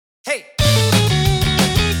Hey!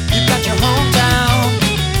 You've got your hometown.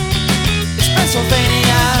 It's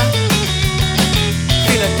Pennsylvania,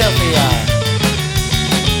 Philadelphia.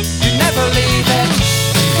 You never leave it.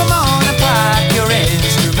 Come on and pack your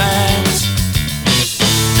instruments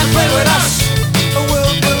and play with us. A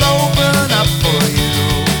world will open up for you.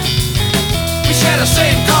 We share the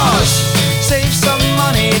same cause. Save some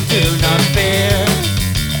money, do not fear.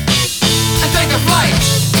 And take a flight.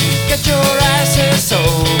 Get your asses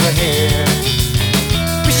over here.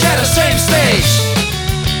 We share the same stage.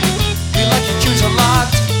 We like your tunes a lot.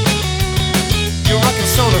 Your rock and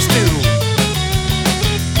solos too.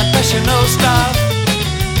 And passionate stuff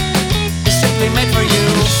is simply made for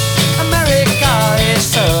you.